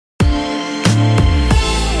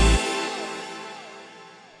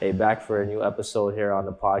Hey, back for a new episode here on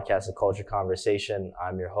the podcast, The Culture Conversation.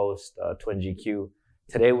 I'm your host, Twin GQ.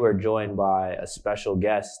 Today we're joined by a special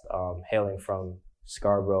guest hailing from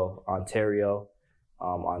Scarborough, Ontario.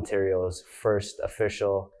 Ontario's first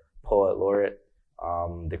official poet laureate,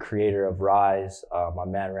 the creator of Rise, my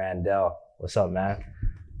man Randell. What's up, man?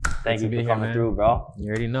 Thank you for coming through, bro. You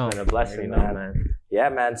already know. It's been a blessing, man. Yeah,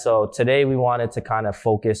 man. So today we wanted to kind of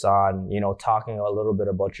focus on, talking a little bit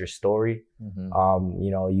about your story.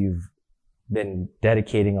 You've been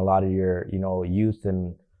dedicating a lot of your, youth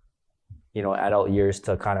and, adult years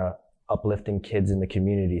to kind of uplifting kids in the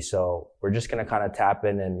community. So we're just going to kind of tap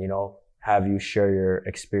in and, have you share your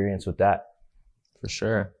experience with that. For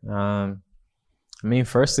sure.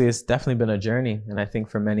 Firstly, it's definitely been a journey. And I think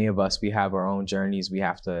for many of us, we have our own journeys we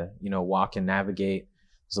have to, walk and navigate.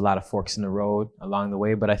 There's a lot of forks in the road along the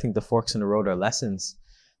way, but I think the forks in the road are lessons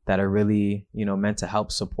that are really, meant to help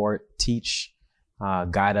support, teach,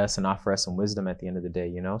 guide us and offer us some wisdom at the end of the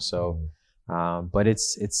day, but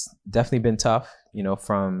it's definitely been tough,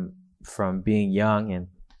 from being young and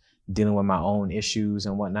dealing with my own issues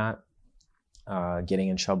and whatnot, getting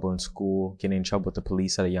in trouble in school, getting in trouble with the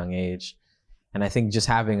police at a young age. And I think just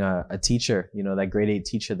having a teacher, that grade 8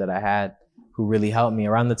 teacher that I had who really helped me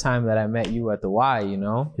around the time that I met you at the Y,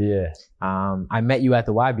 Yeah. I met you at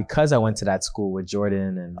the Y because I went to that school with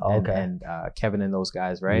Jordan and Kevin and those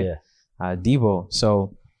guys, right? Yeah. Devo.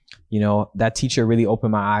 So, that teacher really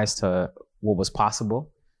opened my eyes to what was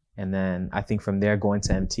possible. And then I think from there going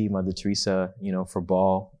to MT, Mother Teresa, for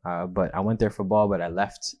ball. But I went there for ball, but I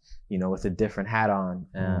left, with a different hat on.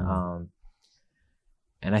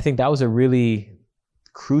 And I think that was a really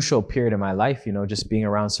crucial period in my life, just being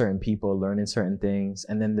around certain people, learning certain things.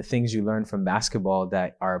 And then the things you learn from basketball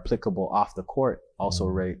that are applicable off the court, also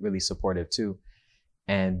really supportive too.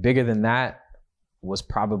 And bigger than that was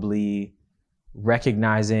probably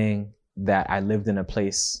recognizing that I lived in a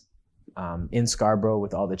place in Scarborough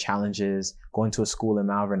with all the challenges, going to a school in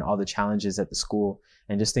Malvern, all the challenges at the school,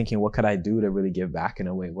 and just thinking, what could I do to really give back in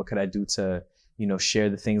a way? What could I do to,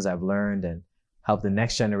 share the things I've learned and help the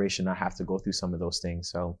next generation not have to go through some of those things.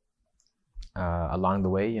 So along the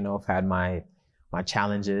way, I've had my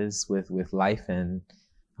challenges with life and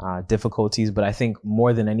difficulties, but I think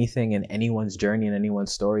more than anything in anyone's journey and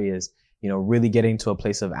anyone's story is, really getting to a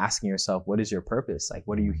place of asking yourself, what is your purpose? Like,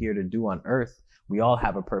 what are you here to do on earth? We all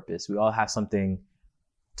have a purpose. We all have something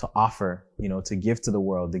to offer, to give to the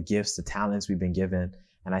world, the gifts, the talents we've been given.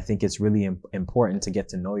 And I think it's really important to get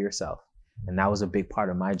to know yourself. And that was a big part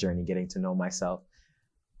of my journey, getting to know myself.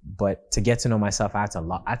 But to get to know myself, I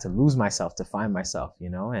had to lose myself to find myself,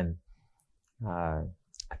 And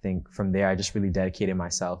I think from there, I just really dedicated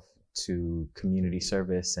myself to community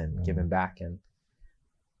service and giving back. And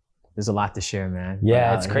there's a lot to share, man.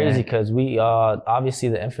 Yeah, it's crazy because we obviously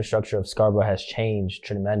the infrastructure of Scarborough has changed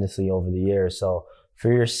tremendously over the years. So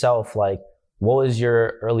for yourself, like, what was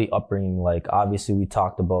your early upbringing like? Obviously, we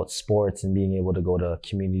talked about sports and being able to go to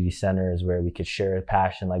community centers where we could share a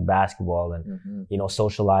passion like basketball and,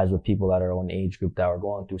 socialize with people at our own age group that were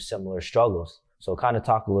going through similar struggles. So kind of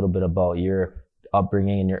talk a little bit about your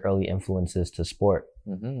upbringing and your early influences to sport.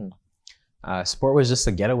 Sport was just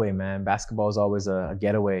a getaway, man. Basketball was always a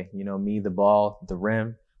getaway. Me, the ball, the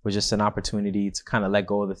rim was just an opportunity to kind of let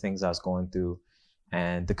go of the things I was going through.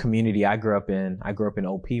 And the community I grew up in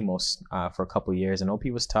OP for a couple of years, and OP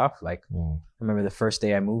was tough. Like, I remember the first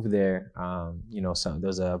day I moved there, there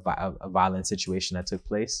was a violent situation that took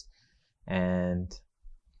place. And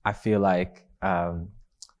I feel like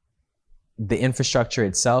the infrastructure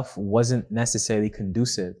itself wasn't necessarily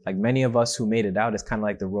conducive. Like many of us who made it out, it's kind of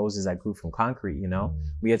like the roses that grew from concrete,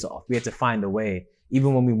 We had to find a way,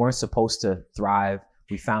 even when we weren't supposed to thrive.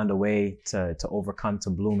 We found a way to overcome, to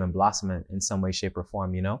bloom and blossom in some way, shape, or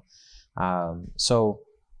form, So,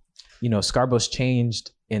 Scarborough's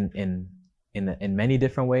changed in many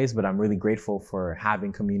different ways, but I'm really grateful for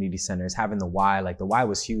having community centers, having the Y. Like the Y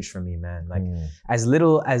was huge for me, man. Like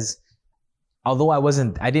although I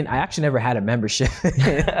actually never had a membership.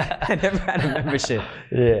 I never had a membership.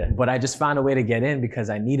 Yeah. But I just found a way to get in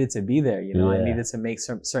because I needed to be there. Yeah. I needed to make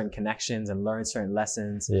certain connections and learn certain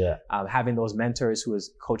lessons. Yeah. Having those mentors who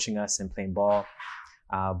was coaching us and playing ball.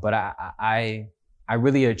 But I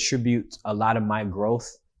really attribute a lot of my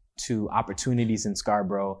growth to opportunities in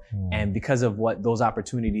Scarborough. And because of what those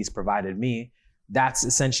opportunities provided me, that's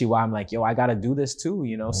essentially why I'm like, I got to do this too.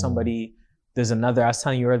 I was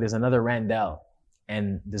telling you earlier, there's another Randell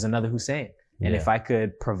and there's another Hussein. And if I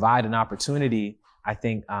could provide an opportunity, I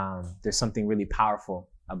think there's something really powerful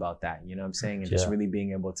about that. You know what I'm saying? And just really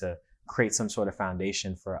being able to create some sort of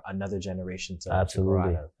foundation for another generation to grow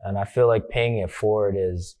Absolutely. out of. And I feel like paying it forward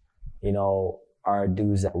is, you know, our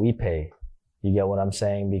dues that we pay. You get what I'm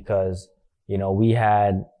saying? Because, you know, we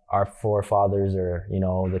had our forefathers or, you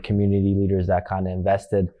know, the community leaders that kind of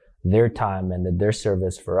invested their time and their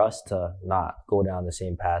service for us to not go down the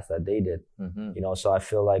same path that they did. Mm-hmm. You know, so I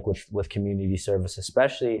feel like with community service,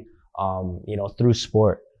 especially, you know, through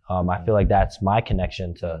sport, I feel like that's my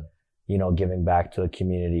connection to, you know, giving back to a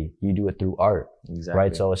community. You do it through art, Exactly.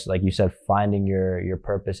 right? So it's like you said, finding your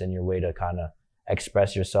purpose and your way to kind of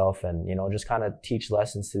express yourself and, you know, just kind of teach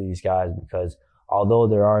lessons to these guys, because although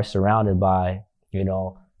they are surrounded by, you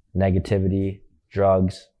know, negativity,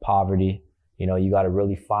 drugs, poverty, you know, you got to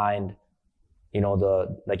really find, you know,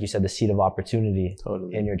 like you said, the seed of opportunity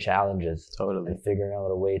Totally. in your challenges. Totally. And figuring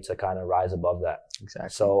out a way to kind of rise above that. Exactly.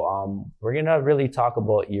 So we're going to really talk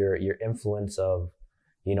about your influence of,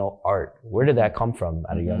 you know, art. Where did that come from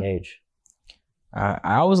at a young age?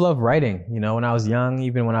 I always loved writing. You know, when I was young,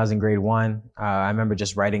 even when I was in grade 1, I remember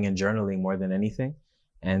just writing and journaling more than anything.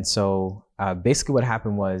 And so basically what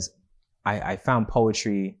happened was I found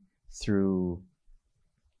poetry through,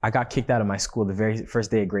 I got kicked out of my school the very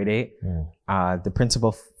first day of grade 8. The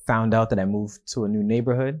principal found out that I moved to a new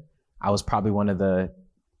neighborhood. I was probably one of the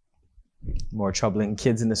more troubling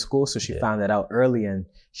kids in the school. So she found that out early, and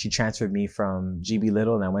she transferred me from GB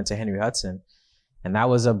Little, and I went to Henry Hudson. And that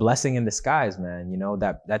was a blessing in disguise, man. You know,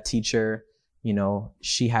 that teacher, you know,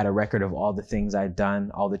 she had a record of all the things I'd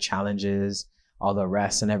done, all the challenges, all the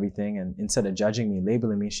arrests and everything. And instead of judging me,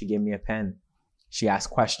 labeling me, she gave me a pen. She asked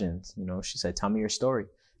questions, you know, she said, tell me your story.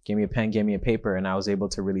 Gave me a pen, gave me a paper, and I was able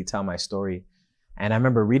to really tell my story. And I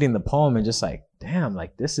remember reading the poem and just like, damn,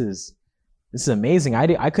 like this is amazing.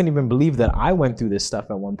 I couldn't even believe that I went through this stuff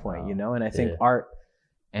at one point, you know? And I think art,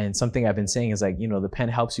 and something I've been saying is like, you know, the pen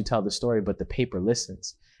helps you tell the story, but the paper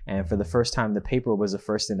listens. And for the first time, the paper was the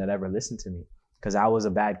first thing that ever listened to me, because I was a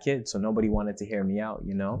bad kid. So nobody wanted to hear me out,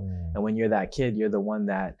 you know? And when you're that kid, you're the one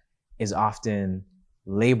that is often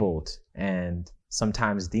labeled and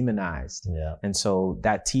sometimes demonized. Yeah. And so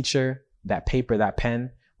that teacher, that paper, that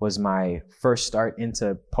pen was my first start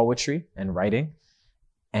into poetry and writing.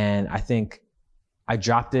 And I think I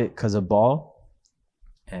dropped it because of ball,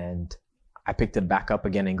 and I picked it back up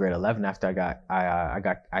again in grade 11 after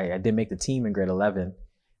I did make the team in grade 11.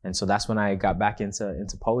 And so that's when I got back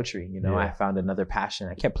into poetry. You know, I found another passion.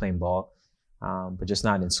 I kept playing ball, but just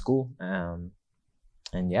not in school. And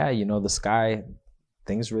yeah, you know,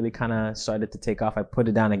 things really kind of started to take off. I put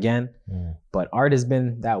it down again, but art has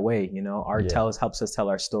been that way. You know, art helps us tell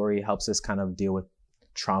our story, helps us kind of deal with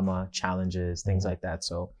trauma, challenges, things like that.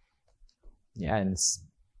 So yeah, and it's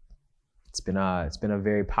been a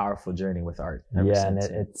very powerful journey with art. And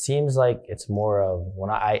it seems like it's more of, when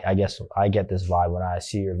I guess I get this vibe when I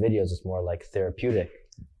see your videos, it's more like therapeutic.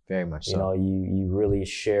 Very much so. You know, you really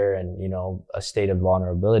share, and, you know, a state of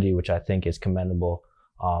vulnerability, which I think is commendable.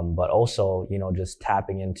 But also, you know, just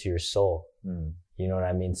tapping into your soul. You know what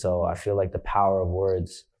I mean? So I feel like the power of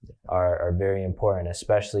words are very important,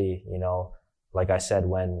 especially, you know, like I said,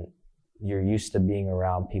 when you're used to being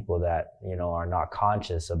around people that, you know, are not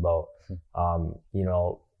conscious about, you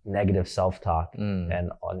know, negative self-talk.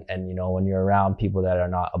 And, you know, when you're around people that are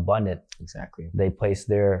not abundant, exactly, they place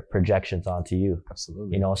their projections onto you.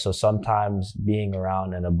 Absolutely. You know, so sometimes being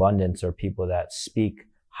around an abundance or people that speak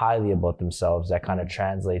highly about themselves, that kind of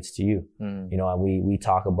translates to you. You know, and we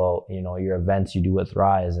talk about, you know, your events you do with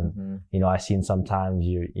Rise, and, you know, I've seen sometimes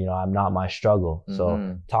you know, I'm not my struggle.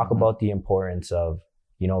 So talk about the importance of,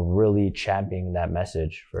 you know, really championing that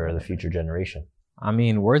message for the future generation. I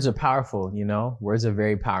mean, words are powerful, you know, words are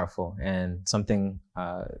very powerful. And something,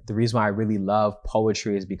 the reason why I really love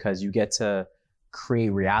poetry is because you get to create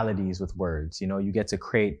realities with words. You know, you get to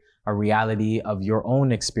create a reality of your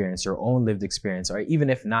own experience, your own lived experience, or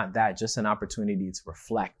even if not that, just an opportunity to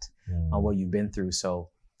reflect on what you've been through. So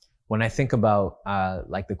when I think about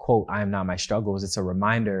like the quote, I am not my struggles, it's a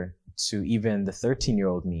reminder to even the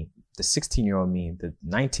 13-year-old me, the 16-year-old me, the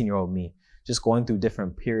 19-year-old me, just going through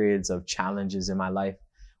different periods of challenges in my life,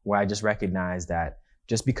 where I just recognize that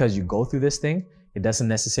just because you go through this thing, it doesn't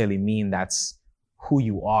necessarily mean that's who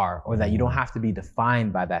you are, or that you don't have to be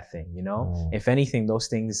defined by that thing, you know? If anything, those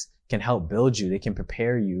things can help build you. They can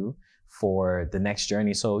prepare you for the next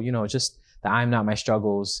journey. So, you know, just the I'm not my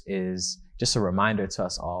struggles is just a reminder to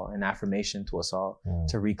us all, an affirmation to us all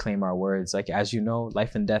to reclaim our words. Like, as you know,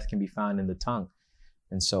 life and death can be found in the tongue.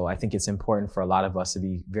 And so I think it's important for a lot of us to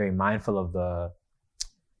be very mindful of the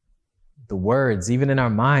words, even in our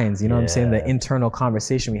minds, you know what I'm saying? The internal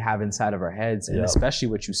conversation we have inside of our heads, and especially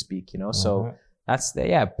what you speak, you know? So that's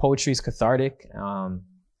poetry is cathartic.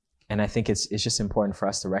 And I think it's just important for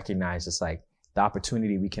us to recognize just like the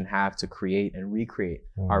opportunity we can have to create and recreate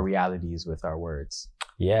our realities with our words.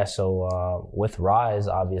 Yeah. So with Rise,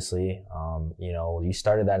 obviously, you know, you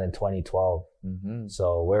started that in 2012.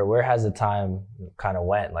 So where has the time kind of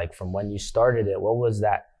went? Like from when you started it, what was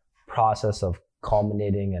that process of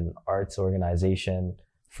culminating an arts organization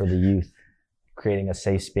for the youth, creating a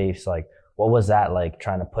safe space? Like, what was that like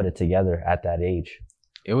trying to put it together at that age?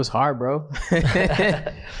 It was hard, bro.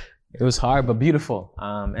 It was hard, but beautiful.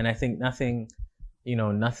 And I think nothing,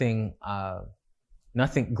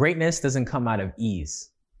 greatness doesn't come out of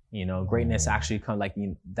ease. You know, greatness actually comes like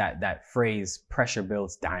that phrase, pressure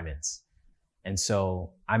builds diamonds. And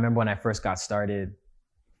so I remember when I first got started,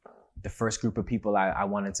 the first group of people I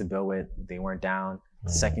wanted to build with, they weren't down.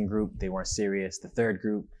 The second group, they weren't serious. The third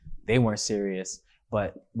group, they weren't serious.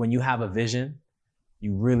 But when you have a vision,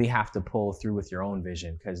 you really have to pull through with your own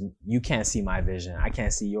vision, because you can't see my vision. I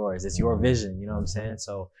can't see yours. It's your vision. You know what I'm saying?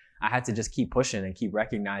 So I had to just keep pushing and keep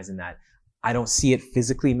recognizing that I don't see it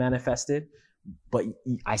physically manifested, but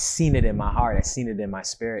I seen it in my heart. I seen it in my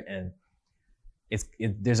spirit. And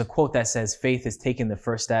there's a quote that says, faith is taking the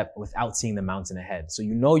first step without seeing the mountain ahead. So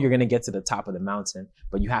you know you're going to get to the top of the mountain,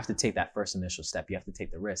 but you have to take that first initial step. You have to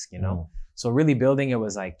take the risk, you know? So really building it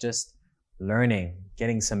was like just learning,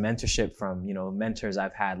 getting some mentorship from, you know, mentors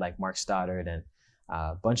I've had like Mark Stoddard and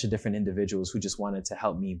a bunch of different individuals who just wanted to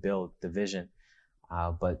help me build the vision.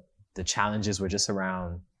 But the challenges were just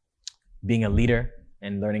around being a leader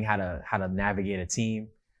and learning how to navigate a team.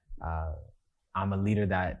 I'm a leader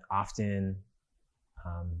that often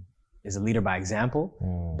is a leader by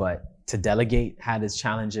example, but to delegate had its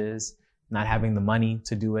challenges, not having the money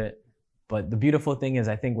to do it. But the beautiful thing is,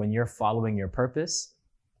 I think when you're following your purpose,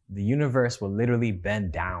 the universe will literally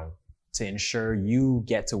bend down to ensure you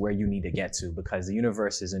get to where you need to get to, because the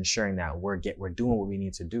universe is ensuring that we're doing what we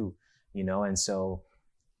need to do, you know? And so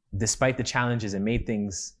despite the challenges, it made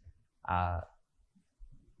things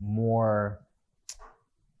more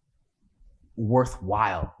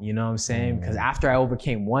worthwhile, you know what I'm saying? Because after I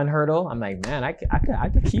overcame one hurdle, I'm like, man, I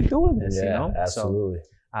could keep doing this, you know? Absolutely.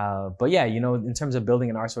 So, but yeah, you know, in terms of building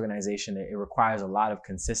an arts organization, it requires a lot of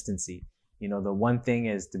consistency. You know, the one thing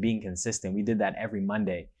is to being consistent. We did that every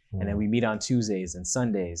Monday, and then we meet on Tuesdays and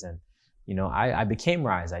Sundays. And, you know, I became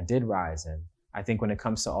Rise. I did Rise. And I think when it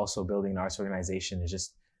comes to also building an arts organization is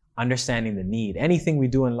just understanding the need. Anything we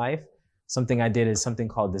do in life, something I did is something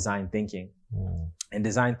called design thinking. And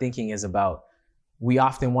design thinking is about, we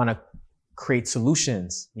often want to create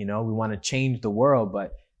solutions, you know, we want to change the world,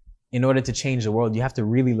 but in order to change the world, you have to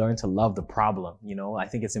really learn to love the problem. You know, I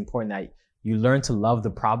think it's important that you learn to love the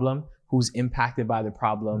problem, who's impacted by the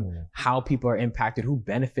problem, how people are impacted, who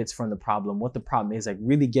benefits from the problem, what the problem is, like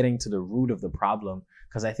really getting to the root of the problem.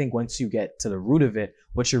 Because I think once you get to the root of it,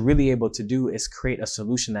 what you're really able to do is create a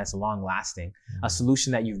solution that's long lasting, a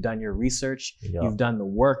solution that you've done your research, you've done the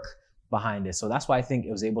work behind it. So that's why I think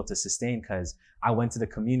it was able to sustain, because I went to the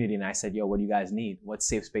community and I said, yo, what do you guys need? What's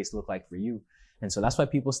safe space look like for you? And so that's why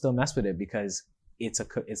people still mess with it, because it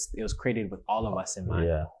was created with all of us in mind.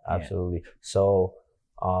 Yeah, absolutely. So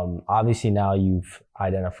obviously now you've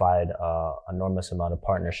identified enormous amount of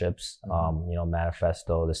partnerships, you know,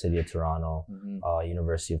 Manifesto, the City of Toronto,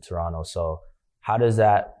 University of Toronto. So how does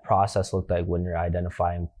that process look like when you're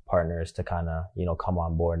identifying partners to kind of, you know, come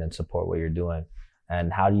on board and support what you're doing?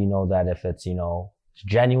 And how do you know that if it's, you know, it's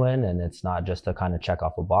genuine and it's not just to kind of check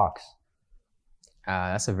off a box?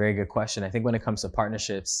 That's a very good question. I think when it comes to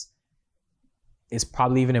partnerships, it's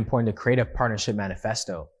probably even important to create a partnership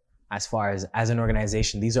manifesto. As far as an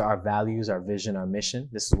organization, these are our values, our vision, our mission.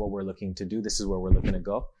 This is what we're looking to do. This is where we're looking to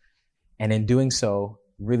go. And in doing so,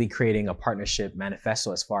 really creating a partnership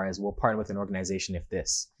manifesto as far as we'll partner with an organization if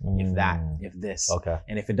this, if that, if this. Okay.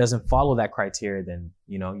 And if it doesn't follow that criteria, then,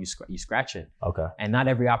 you know, you scratch it. Okay. And not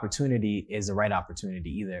every opportunity is the right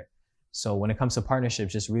opportunity either. So when it comes to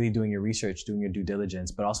partnerships, just really doing your research, doing your due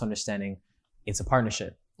diligence, but also understanding it's a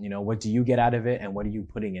partnership. You know, what do you get out of it and what are you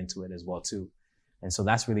putting into it as well too? And so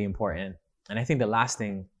that's really important. And I think the last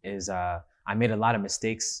thing is I made a lot of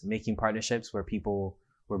mistakes making partnerships where people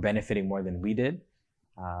were benefiting more than we did.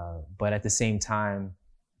 But at the same time,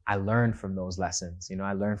 I learned from those lessons. You know,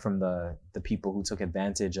 I learned from the people who took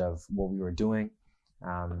advantage of what we were doing.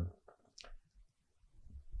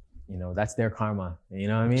 You know, that's their karma. You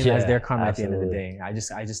know what I mean? Yeah, that's their karma absolutely. At the end of the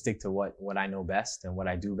day. I just stick to what I know best and what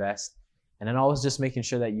I do best. And then always just making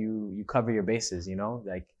sure that you cover your bases, you know,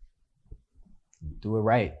 like do it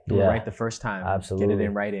right. Do it right the first time. Absolutely. Get it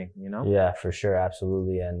in writing, you know? Yeah, for sure.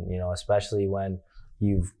 Absolutely. And, you know, especially when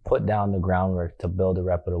you've put down the groundwork to build a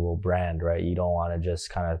reputable brand, right? You don't want to just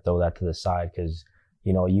kind of throw that to the side because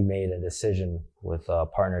you know, you made a decision with a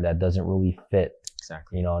partner that doesn't really fit,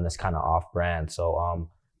 Exactly. you know, and it's kind of off brand. So,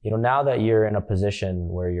 you know, now that you're in a position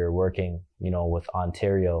where you're working, you know, with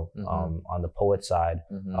Ontario, on the poet side,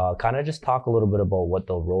 kind of just talk a little bit about what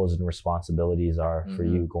the roles and responsibilities are for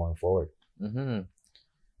you going forward.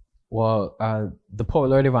 Well, the Poet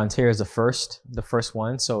Laureate of Ontario is the first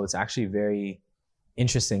one. So it's actually very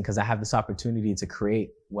interesting because I have this opportunity to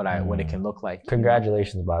create what it can look like.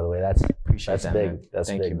 Congratulations, by the way. That's that, big. Man. That's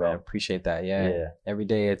Thank big, you, bro. man. Appreciate that. Yeah. Every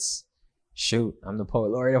day it's, shoot, I'm the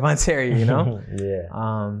Poet Laureate of Ontario, you know?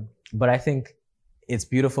 But I think it's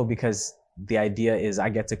beautiful because the idea is I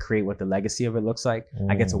get to create what the legacy of it looks like.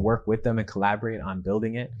 I get to work with them and collaborate on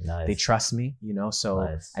building it. Nice. They trust me, you know? So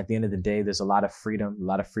at the end of the day, there's a lot of freedom, a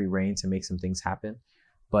lot of free reign to make some things happen.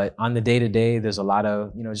 But on the day-to-day, there's a lot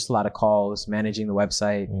of, you know, just a lot of calls, managing the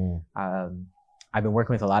website. I've been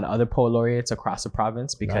working with a lot of other Poet Laureates across the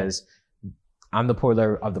province because I'm the Poet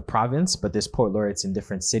Laureate of the province, but there's Poet Laureates in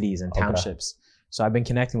different cities and townships. So I've been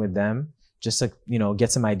connecting with them just to, you know,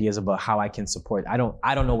 get some ideas about how I can support. I don't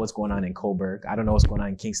know what's going on in Cobourg. I don't know what's going on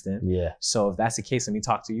in Kingston. So if that's the case, let me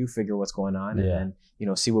talk to you, figure what's going on, and then, you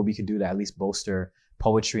know, see what we could do to at least bolster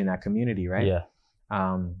poetry in that community, right?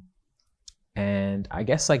 And I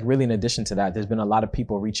guess, like, really in addition to that, there's been a lot of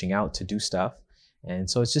people reaching out to do stuff. And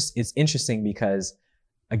so it's interesting because,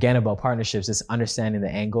 again, about partnerships, it's understanding the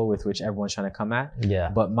angle with which everyone's trying to come at.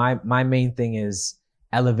 But my main thing is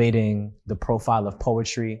elevating the profile of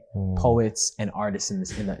poetry, poets, and artists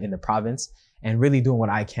in the province, and really doing what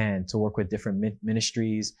I can to work with different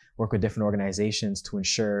ministries, work with different organizations to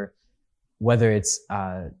ensure whether it's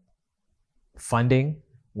funding,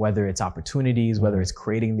 whether it's opportunities, whether it's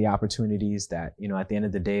creating the opportunities that, you know, at the end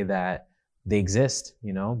of the day that they exist,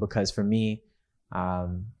 you know, because for me,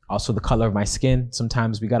 also the color of my skin,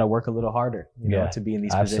 sometimes we got to work a little harder, you know, to be in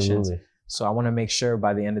these positions. So I want to make sure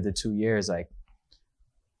by the end of the 2 years, like,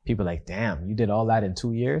 people are like, damn, you did all that in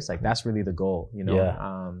 2 years. Like, that's really the goal, you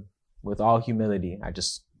know, with all humility,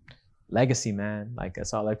 legacy, man. Like,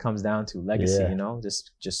 that's all it comes down to, legacy, you know,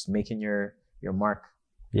 just making your mark.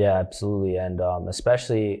 Yeah, absolutely. And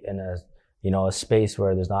especially in a space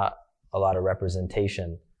where there's not a lot of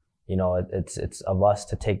representation, you know, it's of us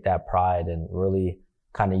to take that pride and really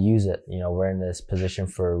kind of use it. You know, we're in this position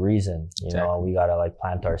for a reason, you know, we got to, like,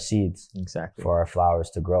 plant our seeds for our flowers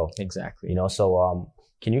to grow. You know, so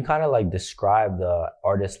can you kind of, like, describe the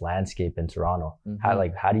artist landscape in Toronto?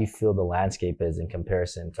 How do you feel the landscape is in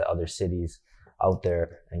comparison to other cities out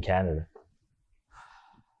there in Canada?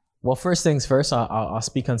 Well, first things first, I'll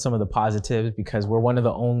speak on some of the positives because we're one of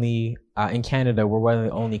the only, in Canada, we're one of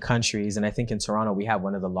the only countries, and I think in Toronto, we have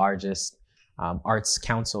one of the largest arts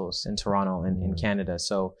councils in Toronto and in Canada.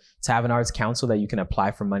 So to have an arts council that you can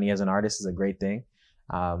apply for money as an artist is a great thing.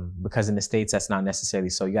 Because in the States, that's not necessarily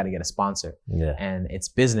so. You got to get a sponsor. And it's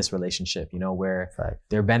business relationship, you know, where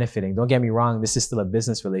they're benefiting. Don't get me wrong, this is still a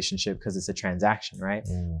business relationship because it's a transaction, right?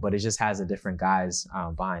 But it just has a different guise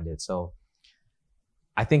behind it. So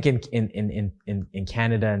I think in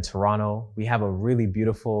Canada and Toronto, we have a really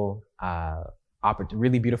beautiful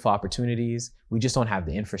opportunities. We just don't have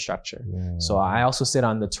the infrastructure. So I also sit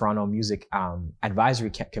on the Toronto Music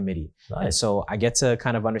Advisory Committee. And so I get to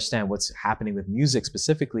kind of understand what's happening with music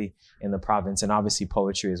specifically in the province, and obviously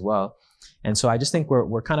poetry as well. And so I just think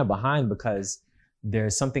we're kind of behind because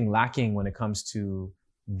there's something lacking when it comes to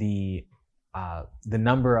the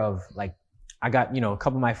number of, like, I got, you know, a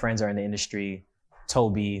couple of my friends are in the industry,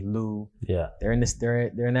 Toby, Lou. They're in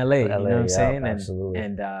LA, you know what I'm saying?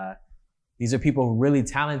 And these are people who are really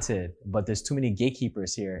talented, but there's too many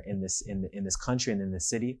gatekeepers here in this country and in this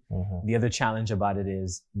city. The other challenge about it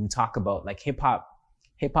is we talk about, like, hip hop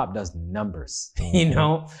does numbers, you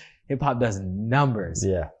know, hip hop does numbers.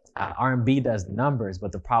 R&B does numbers,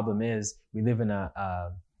 but the problem is we live in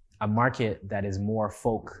a market that is more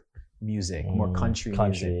folk music, more country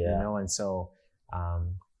music, you know, and so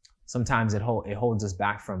sometimes it holds us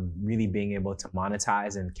back from really being able to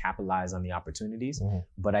monetize and capitalize on the opportunities.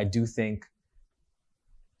 But I do think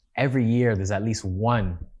every year there's at least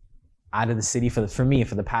one out of the city for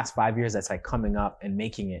the past 5 years that's, like, coming up and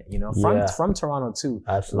making it, you know, from Toronto too.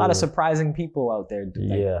 A lot of surprising people out there,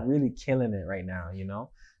 like, really killing it right now, you know.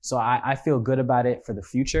 So I feel good about it for the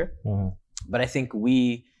future. But I think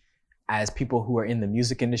we, as people who are in the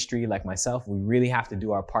music industry, like myself, we really have to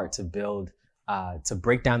do our part to build, to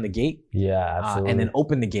break down the gate, and then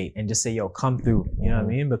open the gate and just say, yo, come through. You know what I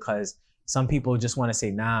mean? Because some people just want to say,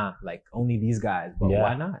 nah, like, only these guys, but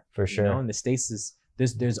why not? For sure. You know, in the States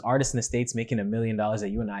there's artists in the States making $1 million that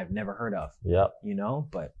you and I have never heard of. You know,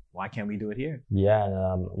 but why can't we do it here? Yeah,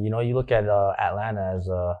 and you look at Atlanta as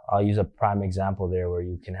I'll use a prime example there, where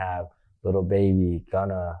you can have Little Baby,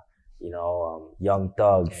 Gunna, Young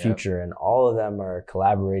Thug, Future, and all of them are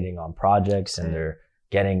collaborating on projects, and they're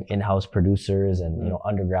getting in-house producers and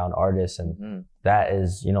underground artists, and that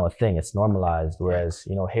is a thing. It's normalized. Whereas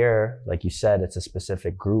here, like you said, it's a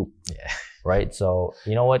specific group. Yeah. Right. So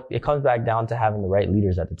what? It comes back down to having the right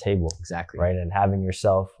leaders at the table. Exactly. Right. And having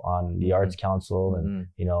yourself on the Arts Council and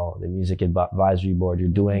the Music Advisory Board. You're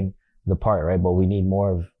doing the part, right? But we need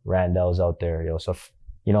more of Randells out there. So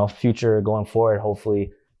Future going forward,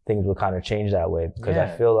 hopefully things will kind of change that way, because I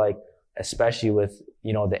feel like, especially with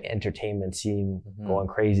the entertainment scene going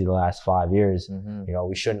crazy the last 5 years,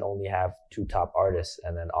 we shouldn't only have 2 top artists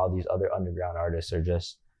and then all these other underground artists are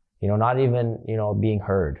just not even being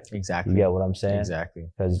heard. Exactly. You get what I'm saying? Exactly.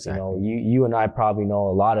 Because you and I probably know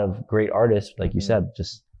a lot of great artists, like you said,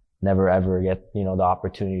 just never ever get the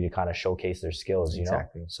opportunity to kind of showcase their skills.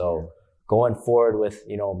 Exactly. So going forward with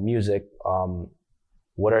music,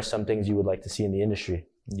 what are some things you would like to see in the industry?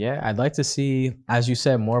 Yeah, I'd like to see, as you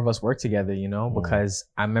said, more of us work together, because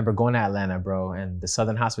I remember going to Atlanta, bro, and the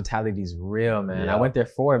Southern hospitality is real, man. Yeah. I went there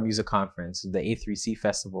for a music conference, the A3C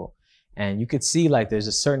festival, and you could see like there's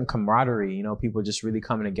a certain camaraderie, people just really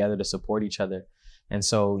coming together to support each other. And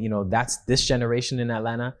so, that's this generation in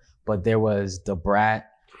Atlanta, but there was Da Brat,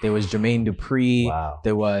 there was Jermaine Dupri,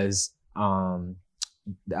 there was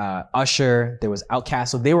Usher, there was Outkast,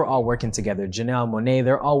 so they were all working together. Janelle Monáe,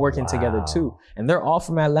 they're all working together too, and they're all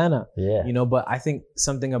from Atlanta. Yeah, but I think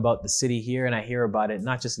something about the city here, and I hear about it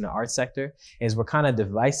not just in the arts sector, is we're kind of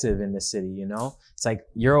divisive in the city. It's like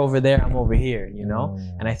you're over there, I'm over here.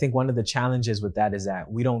 And I think one of the challenges with that is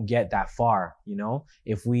that we don't get that far.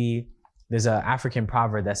 There's an African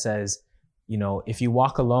proverb that says, if you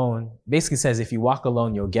walk alone, basically says if you walk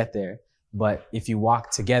alone, you'll get there. But if you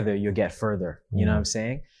walk together, you'll get further. You know what I'm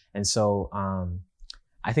saying? And so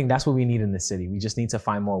I think that's what we need in the city. We just need to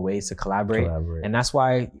find more ways to collaborate. And that's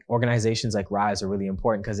why organizations like Rise are really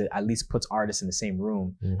important, because it at least puts artists in the same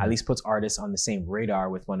room, at least puts artists on the same radar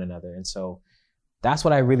with one another. And so that's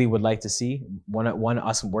what I really would like to see. One,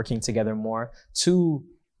 us working together more. 2,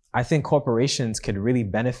 I think corporations could really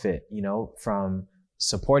benefit, from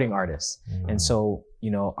supporting artists. And so,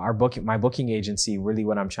 my booking agency, really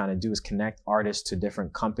what I'm trying to do is connect artists to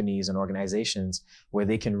different companies and organizations where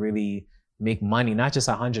they can really make money, not just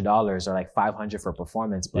 $100 or like $500 for a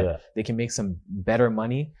performance, but they can make some better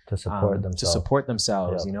money to support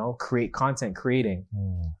themselves, create content creating,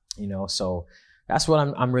 so that's what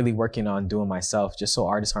I'm really working on doing myself, just so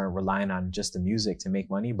artists aren't relying on just the music to make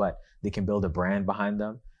money, but they can build a brand behind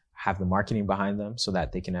them, have the marketing behind them, so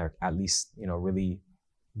that they can at least, really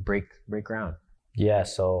break ground. Yeah,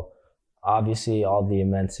 so obviously all the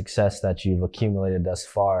immense success that you've accumulated thus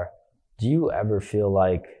far, do you ever feel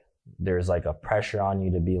like there's like a pressure on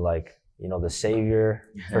you to be like, the savior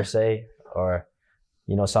per se? Or,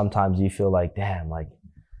 sometimes you feel like, damn, like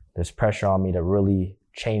there's pressure on me to really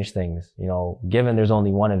change things, given there's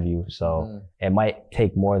only one of you. So it might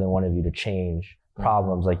take more than one of you to change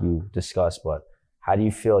problems like you discussed. But how do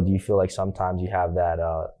you feel? Do you feel like sometimes you have that,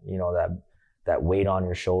 that weight on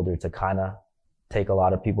your shoulder to kind of take a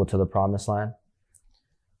lot of people to the promised land?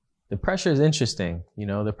 The pressure is interesting.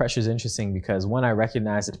 The pressure is interesting because, one, I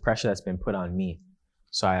recognize the pressure that's been put on me.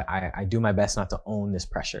 So I do my best not to own this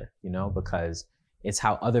pressure, because it's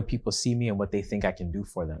how other people see me and what they think I can do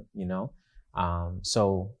for them,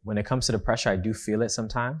 So when it comes to the pressure, I do feel it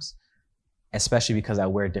sometimes, especially because I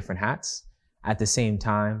wear different hats. At the same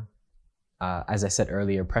time, as I said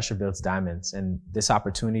earlier, pressure builds diamonds, and this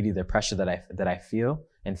opportunity, the pressure that I feel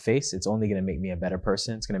and face, it's only going to make me a better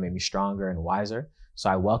person. It's going to make me stronger and wiser. So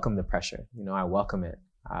I welcome the pressure. I welcome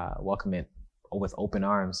it with open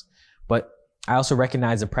arms. But I also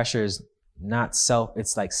recognize the pressure is not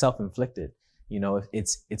it's like self-inflicted. If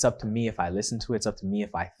it's up to me if I listen to it. It's up to me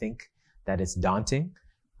if I think that it's daunting.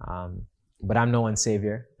 But I'm no one's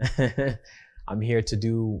savior. I'm here to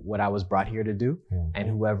do what I was brought here to do. And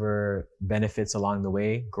whoever benefits along the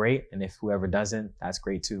way, great. And if whoever doesn't, that's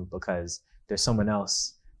great too, because there's someone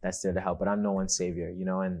else that's there to help. But I'm no one's savior,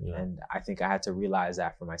 and I think I had to realize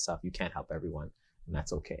that for myself. You can't help everyone, and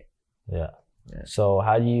that's okay. Yeah. So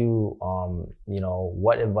how do you,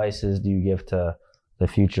 what advices do you give to the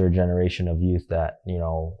future generation of youth that,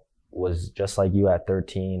 was just like you at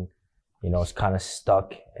 13, is kind of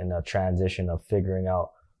stuck in a transition of figuring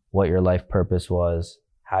out what your life purpose was?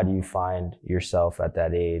 How do you find yourself at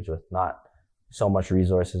that age with not so much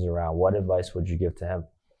resources around? What advice would you give to him?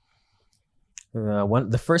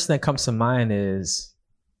 The first thing that comes to mind is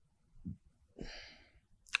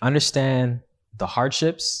understand the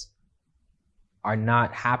hardships are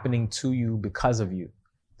not happening to you because of you.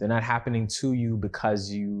 They're not happening to you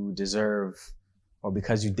because you deserve or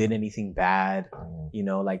because you did anything bad. You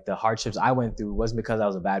know, like the hardships I went through wasn't because I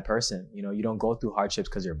was a bad person. You know, you don't go through hardships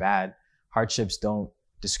because you're bad. Hardships don't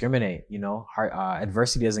discriminate, you know.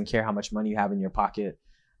 Adversity doesn't care how much money you have in your pocket.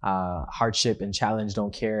 Hardship and challenge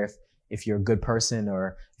don't care if you're a good person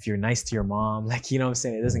or if you're nice to your mom. Like, you know what I'm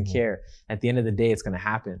saying? It doesn't care. At the end of the day, it's going to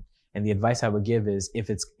happen. And the advice I would give is if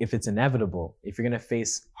it's inevitable, if you're going to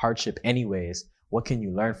face hardship anyways, what can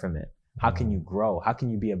you learn from it? How can you grow? How can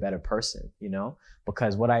you be a better person? You know,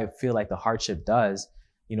 because what I feel like the hardship does,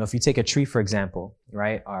 you know, if you take a tree, for example,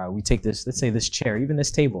 right? Or we take this, let's say this chair, even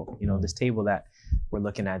this table, you know, this table that we're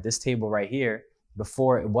looking at, this table right here,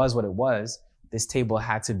 before it was what it was, this table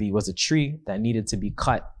was a tree that needed to be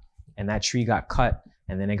cut. And that tree got cut,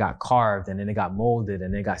 and then it got carved, and then it got molded,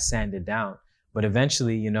 and it got sanded down. But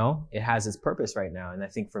eventually, you know, it has its purpose right now. And I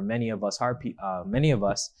think for many of us,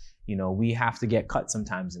 you know, we have to get cut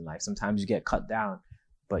sometimes in life. Sometimes you get cut down,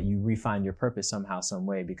 but you refine your purpose somehow, some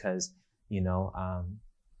way, because, you know,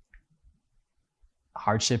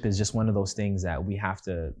 hardship is just one of those things that we have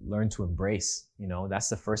to learn to embrace. You know, that's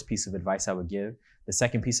the first piece of advice I would give. The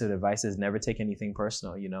second piece of advice is never take anything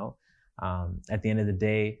personal, you know. At the end of the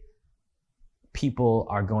day, people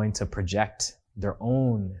are going to project their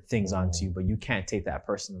own things onto you, but you can't take that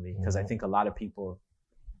personally, because I think a lot of people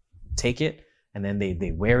take it and then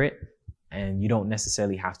they wear it, and you don't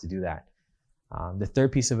necessarily have to do that. The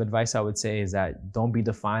third piece of advice I would say is that don't be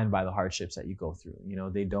defined by the hardships that you go through. You know,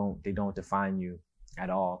 they don't define you at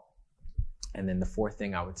all. And then the fourth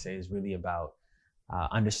thing I would say is really about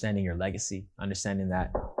understanding your legacy, understanding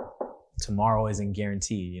that tomorrow isn't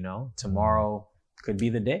guaranteed. You know, tomorrow could be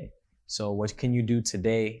the day. So what can you do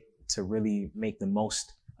today to really make the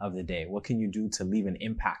most of the day? What can you do to leave an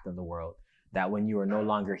impact on the world, that when you are no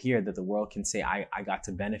longer here, that the world can say, I got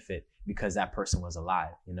to benefit because that person was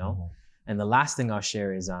alive, you know? And the last thing I'll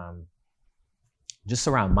share is just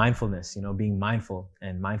around mindfulness, you know, being mindful.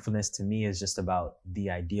 And mindfulness to me is just about the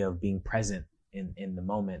idea of being present in the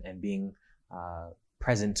moment and being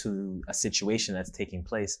present to a situation that's taking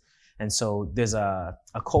place. And so there's a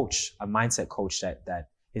coach, a mindset coach that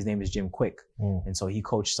his name is Jim Quick. And so he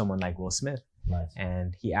coached someone like Will Smith. Nice.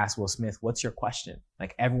 And he asked Will Smith, what's your question?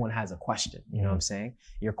 Like, everyone has a question, you know what I'm saying?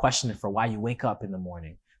 Your question for why you wake up in the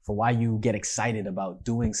morning, for why you get excited about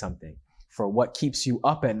doing something, for what keeps you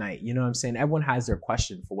up at night. You know what I'm saying? Everyone has their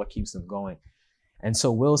question for what keeps them going. And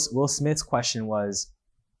so Will Smith's question was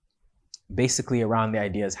basically around the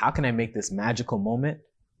ideas, how can I make this magical moment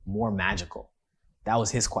more magical? That was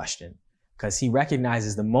his question, because he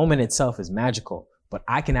recognizes the moment itself is magical, but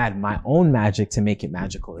I can add my own magic to make it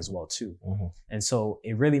magical as well too. And so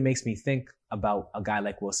it really makes me think about a guy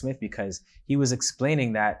like Will Smith, because he was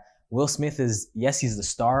explaining that Will Smith is, yes, he's the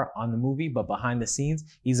star on the movie, but behind the scenes,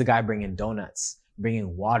 he's the guy bringing donuts,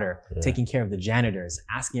 bringing water, taking care of the janitors,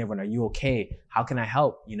 asking everyone, are you okay? How can I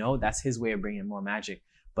help? You know, that's his way of bringing more magic.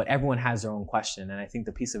 But everyone has their own question. And I think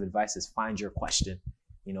the piece of advice is find your question.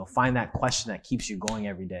 You know, find that question that keeps you going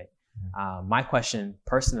every day. My question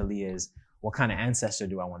personally is, what kind of ancestor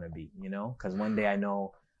do I want to be? You know, because one day I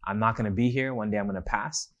know I'm not going to be here. One day I'm going to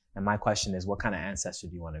pass. And my question is, what kind of ancestor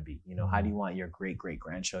do you want to be? You know, how do you want your great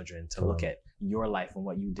grandchildren to look at your life and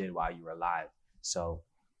what you did while you were alive? So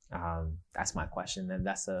that's my question. And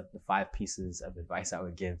that's the 5 pieces of advice I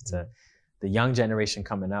would give to the young generation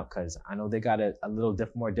coming up, because I know they got it a little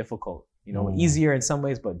more difficult, you know, easier in some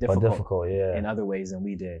ways, but difficult in other ways than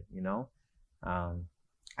we did, you know.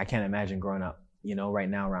 I can't imagine growing up, you know, right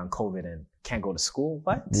now around COVID and can't go to school.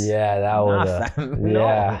 What? Yeah, that was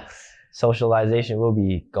no. Socialization, we'll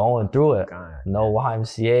be going through it. God, no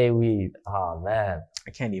YMCA, oh man.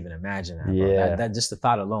 I can't even imagine that, bro. That just the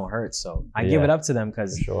thought alone hurts. So I give it up to them,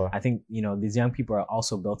 because I think, you know, these young people are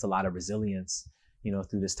also built a lot of resilience, you know,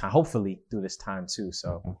 through this time, hopefully through this time too.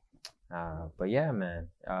 So, but yeah, man,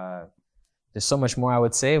 there's so much more I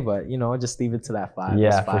would say, but you know, just leave it to that 5.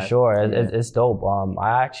 Yeah, for sure. It's dope.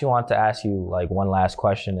 I actually want to ask you like one last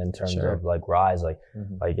question in terms of like Rise, like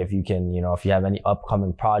if you can, you know, if you have any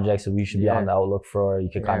upcoming projects that we should be on the outlook for, you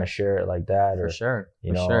can kind of share it like that, or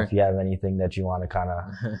you know, if you have anything that you want to kind of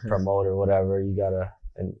promote or whatever, you gotta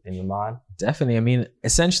in your mind. Definitely. I mean,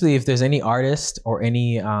 essentially, if there's any artist or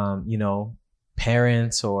any you know,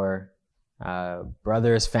 parents or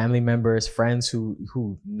brothers, family members, friends who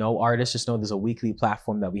know artists, just know there's a weekly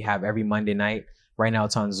platform that we have every Monday night. Right now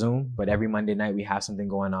it's on Zoom, but every Monday night we have something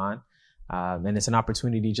going on. And it's an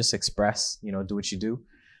opportunity to just express, you know, do what you do.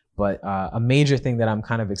 But a major thing that I'm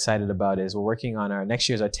kind of excited about is we're working on next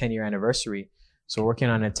year's our 10-year anniversary. So we're working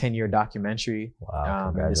on a 10-year documentary.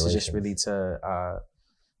 Wow, And this is just congratulations. really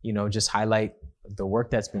to, just highlight the work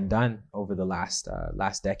that's been done over the last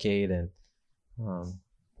decade. And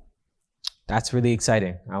that's really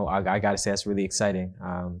exciting. I got to say, that's really exciting.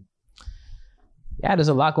 Yeah, there's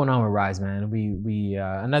a lot going on with Rise, man. We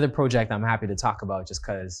another project I'm happy to talk about just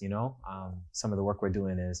because, some of the work we're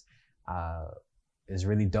doing is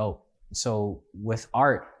really dope. So with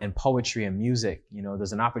art and poetry and music,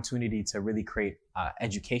 there's an opportunity to really create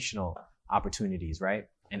educational opportunities, right?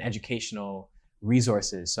 And educational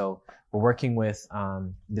resources. So we're working with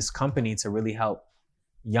this company to really help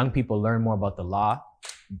young people learn more about the law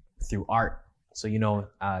through art. So,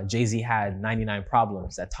 Jay-Z had 99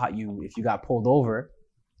 Problems that taught you, if you got pulled over,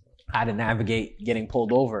 how to navigate getting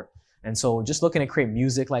pulled over. And so just looking to create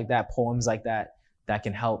music like that, poems like that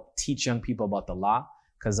can help teach young people about the law.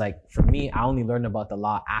 Because for me, I only learned about the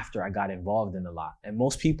law after I got involved in the law. And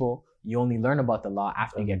most people, you only learn about the law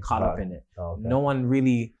after you get caught up in it. Oh, okay. No one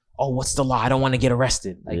really, what's the law? I don't want to get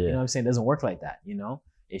arrested. Yeah. You know what I'm saying? It doesn't work like that,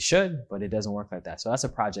 It should, but it doesn't work like that. So that's a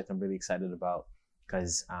project I'm really excited about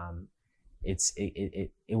because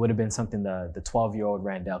it would have been something the 12-year-old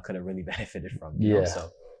Randall could have really benefited from. You know?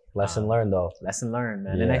 So lesson learned though. Lesson learned,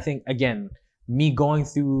 man. Yeah. And I think, again, me going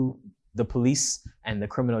through the police and the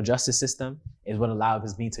criminal justice system is what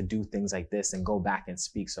allows me to do things like this and go back and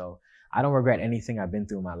speak. So I don't regret anything I've been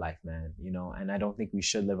through in my life, man, and I don't think we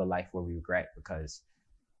should live a life where we regret because,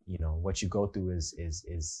 what you go through is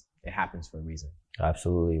it happens for a reason.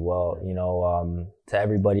 Absolutely. Well, to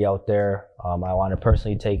everybody out there, I want to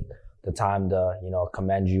personally take the time to,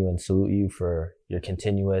 commend you and salute you for your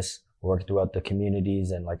continuous work throughout the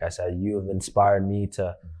communities. And like I said, you have inspired me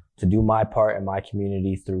to do my part in my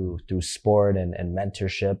community through sport and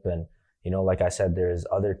mentorship. And, like I said, there's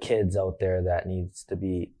other kids out there that needs to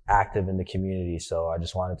be active in the community. So I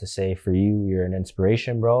just wanted to say for you, you're an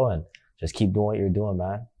inspiration, bro, and just keep doing what you're doing,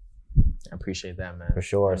 man. I appreciate that, man. For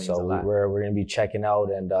sure. So we're going to be checking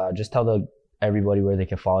out and just tell everybody where they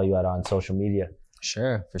can follow you on social media.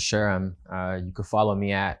 Sure, for sure. You can follow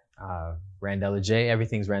me at Randella J.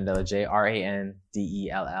 Everything's Randella J.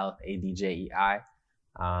 RANDELLADJEI.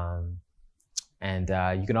 And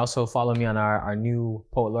you can also follow me on our new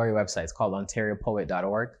Poet Laureate website. It's called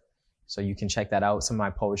OntarioPoet.org. So you can check that out. Some of my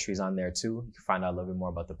poetry is on there too. You can find out a little bit more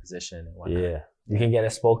about the position and whatnot. Yeah. You can get a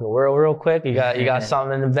spoken word real quick. You got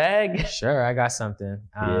something in the bag? Sure, I got something.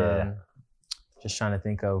 Yeah. Just trying to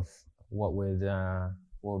think of what would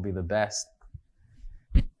be the best.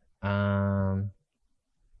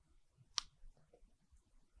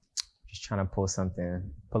 Just trying to pull a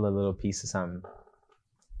little piece of something.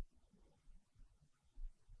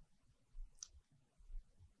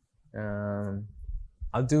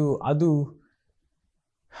 I'll do.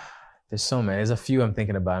 There's so many. There's a few I'm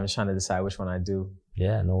thinking about. I'm just trying to decide which one I do.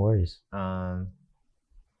 Yeah, no worries.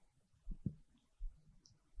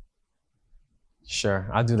 Sure,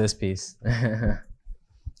 I'll do this piece.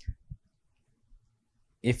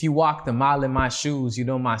 If you walk the mile in my shoes, you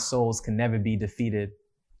know my souls can never be defeated.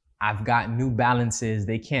 I've got New Balances,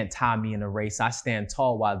 they can't tie me in a race. I stand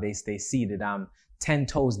tall while they stay seated. I'm 10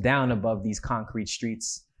 toes down above these concrete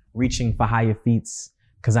streets, reaching for higher feats,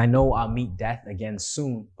 cause I know I'll meet death again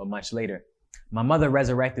soon, but much later. My mother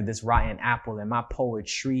resurrected this rotten apple, and my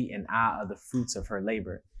poetry and I are the fruits of her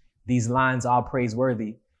labor. These lines are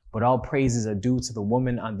praiseworthy, but all praises are due to the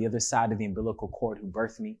woman on the other side of the umbilical cord who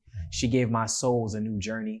birthed me. She gave my souls a new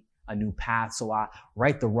journey, a new path. So I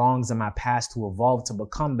right the wrongs of my past to evolve, to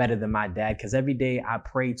become better than my dad. Cause every day I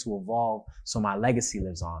pray to evolve so my legacy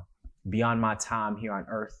lives on beyond my time here on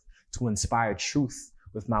earth, to inspire truth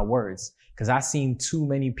with my words. Cause I've seen too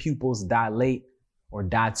many pupils die late or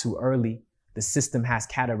die too early. The system has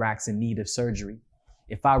cataracts in need of surgery.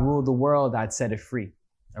 If I ruled the world, I'd set it free,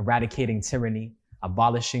 eradicating tyranny,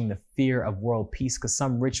 abolishing the fear of world peace, cause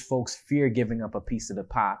some rich folks fear giving up a piece of the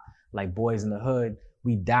pie. Like boys in the hood,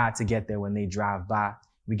 we die to get there when they drive by.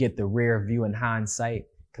 We get the rear view in hindsight,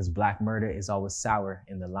 cause black murder is always sour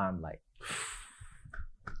in the limelight.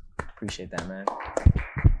 Appreciate that, man.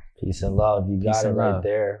 Peace and love. You got it right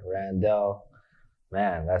there, Randell.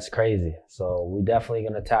 Man, that's crazy. So we definitely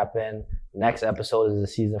gonna tap in. Next episode is the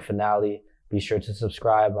season finale. Be sure to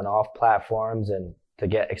subscribe on all platforms and to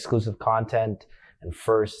get exclusive content and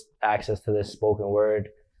first access to this spoken word,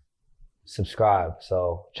 subscribe.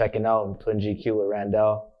 So checking out Twin GQ with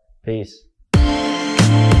Randell. Peace.